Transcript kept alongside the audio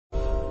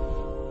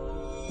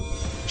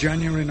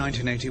January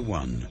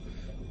 1981.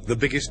 The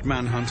biggest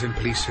manhunt in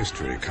police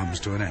history comes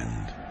to an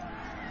end.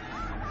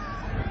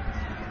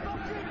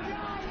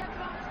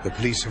 The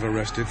police have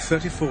arrested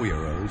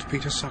 34-year-old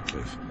Peter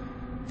Sutcliffe,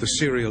 the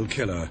serial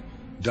killer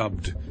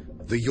dubbed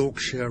the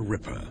Yorkshire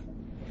Ripper.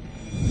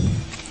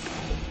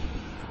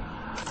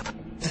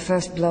 The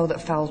first blow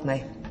that felled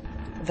me.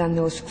 Then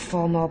there was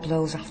 4 more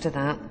blows after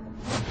that.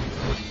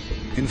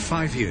 In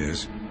 5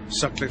 years,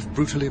 Sutcliffe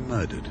brutally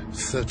murdered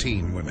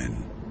 13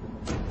 women.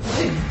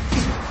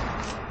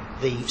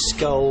 The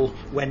skull,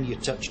 when you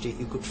touched it,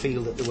 you could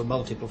feel that there were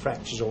multiple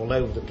fractures all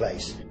over the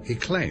place. He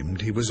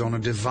claimed he was on a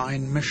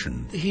divine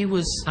mission. He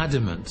was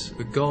adamant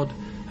that God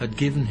had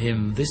given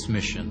him this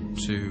mission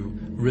to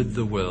rid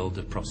the world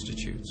of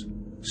prostitutes.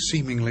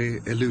 Seemingly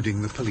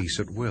eluding the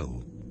police at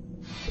will.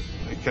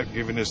 He kept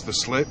giving us the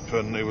slip,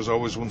 and he was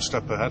always one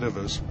step ahead of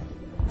us.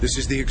 This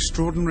is the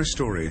extraordinary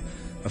story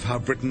of how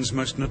Britain's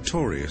most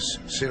notorious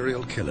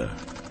serial killer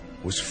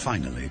was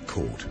finally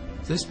caught.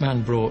 This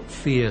man brought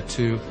fear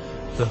to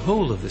the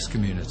whole of this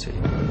community.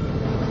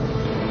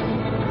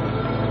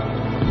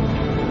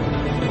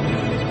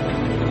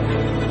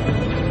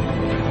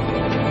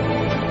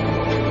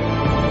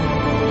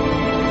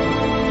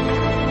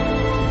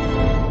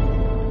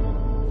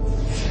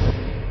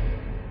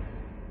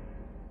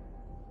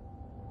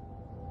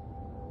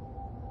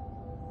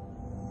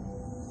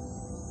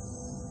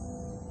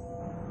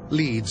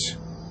 Leeds,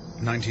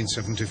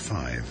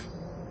 1975.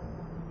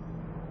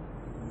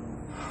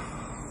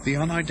 The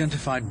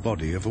unidentified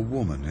body of a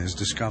woman is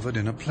discovered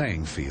in a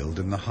playing field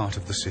in the heart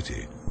of the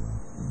city.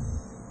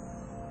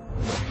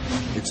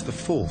 It's the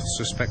 4th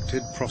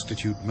suspected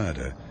prostitute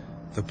murder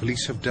the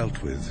police have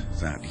dealt with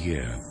that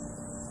year.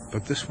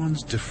 But this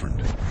one's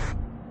different.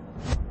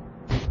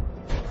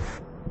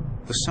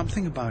 There's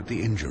something about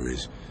the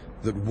injuries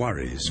that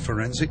worries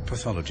forensic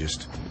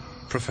pathologist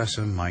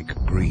Professor Mike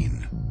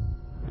Green.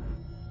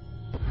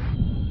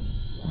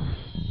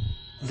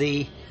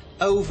 The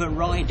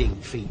overriding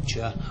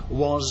feature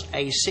was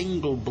a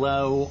single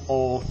blow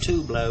or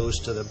 2 blows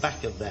to the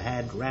back of the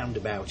head round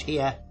about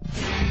here,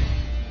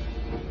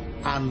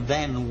 and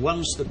then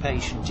once the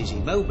patient is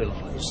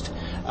immobilised,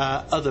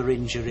 other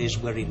injuries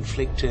were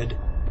inflicted.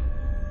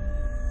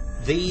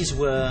 These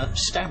were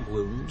stab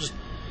wounds.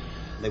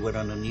 They were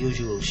an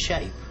unusual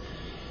shape,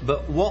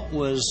 but what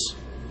was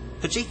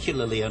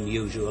particularly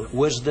unusual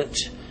was that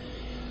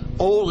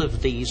all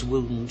of these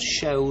wounds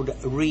showed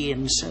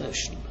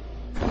reinsertion.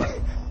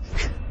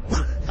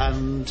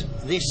 And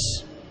this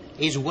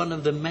is one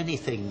of the many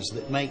things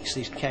that makes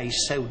this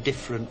case so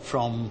different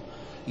from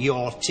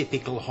your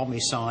typical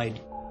homicide.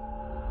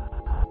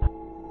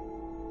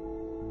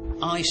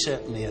 I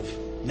certainly have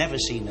never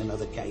seen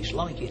another case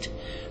like it,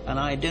 and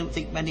I don't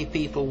think many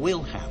people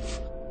will have.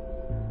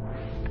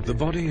 The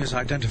body is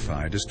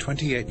identified as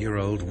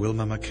 28-year-old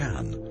Wilma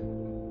McCann.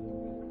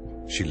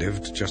 She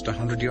lived just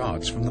 100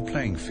 yards from the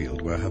playing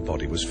field where her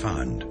body was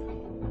found.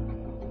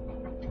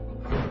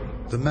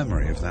 The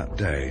memory of that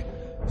day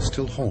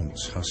still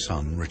haunts her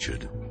son,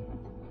 Richard.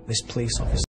 This police officer